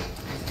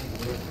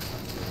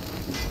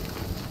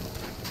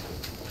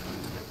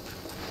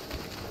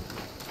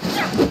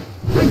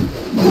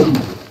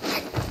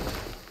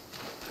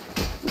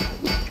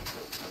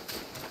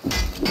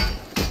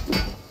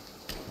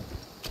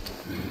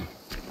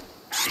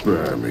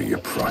 Spare me your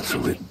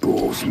prattle, it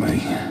bores me.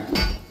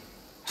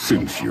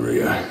 Since you're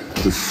here,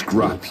 the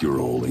scrap you're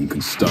all in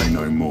can stay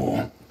no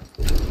more.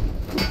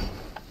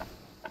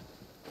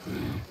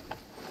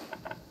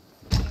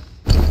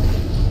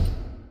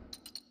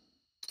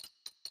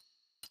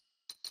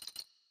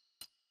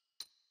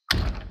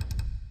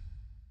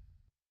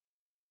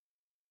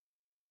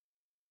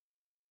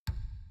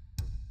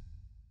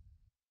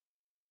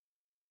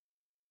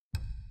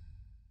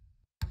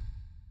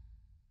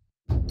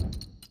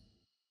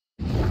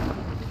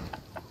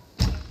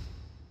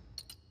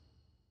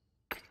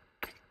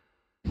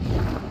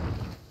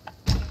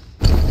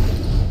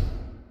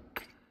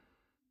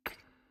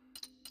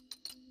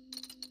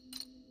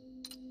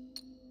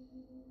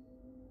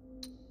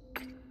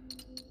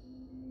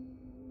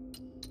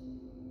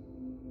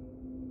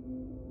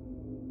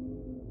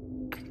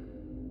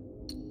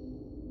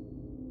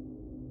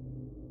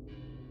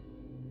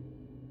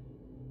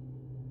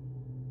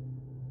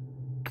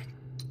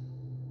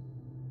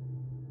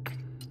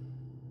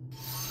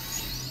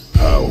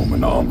 Helm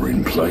and armor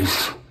in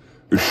place.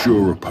 A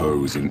sure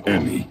oppose in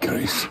any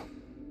case.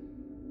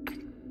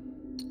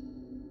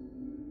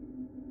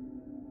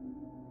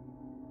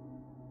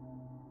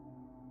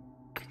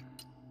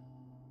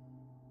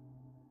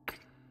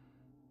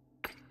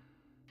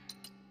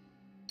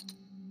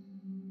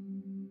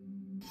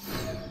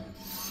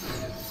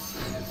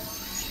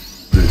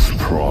 This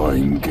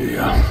prying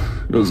gear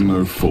has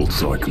no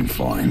faults I can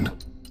find.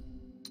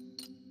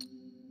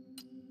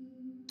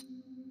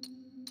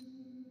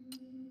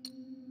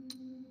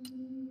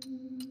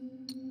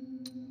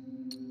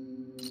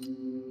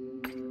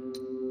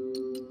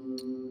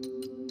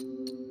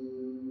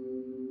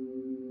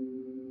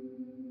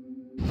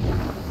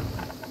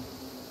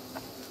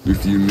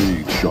 If you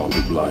need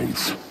sharper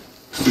blades,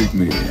 seek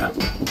me here.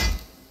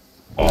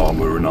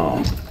 Armor and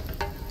arm.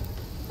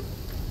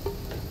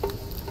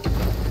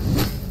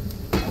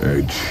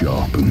 Edge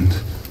sharpened,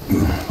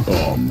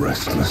 arm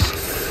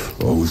restless.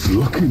 I was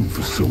looking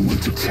for someone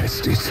to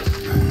test it.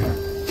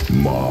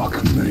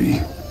 Mark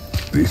me.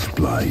 This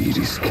blade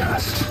is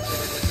cast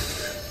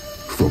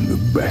from the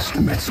best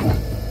metal.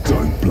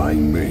 Don't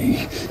blame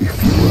me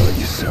if you hurt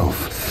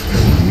yourself.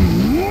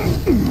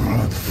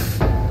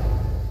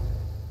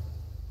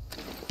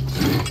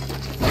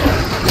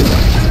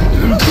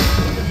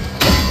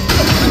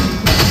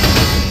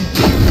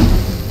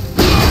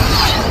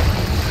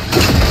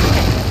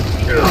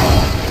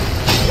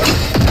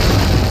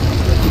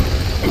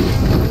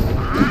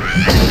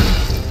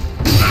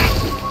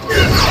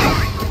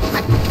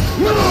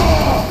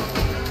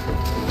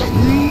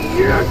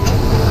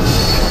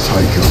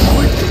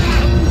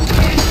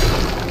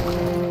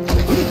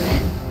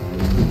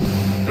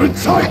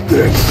 Take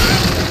this!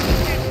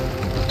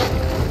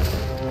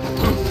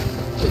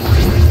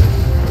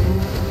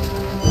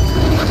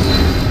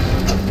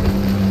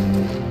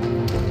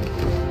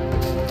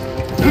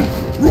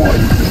 Right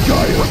with the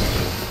gale!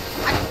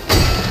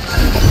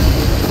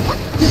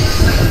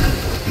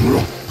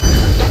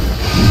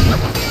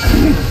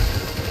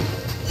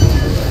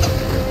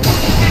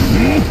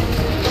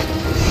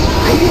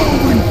 A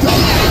whirlwind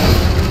done!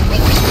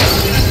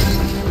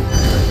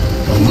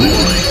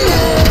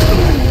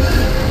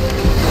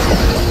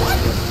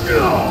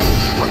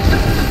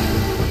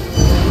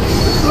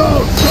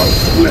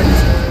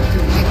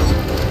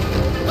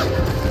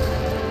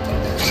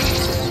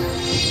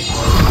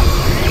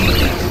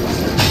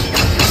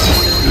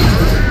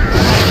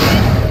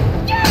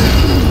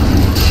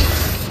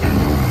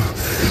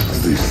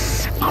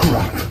 This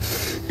crap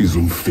is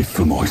unfit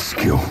for my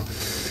skill.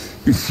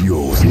 It's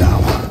yours now.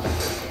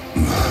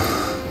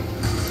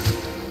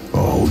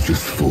 I'll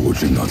just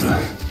forge another.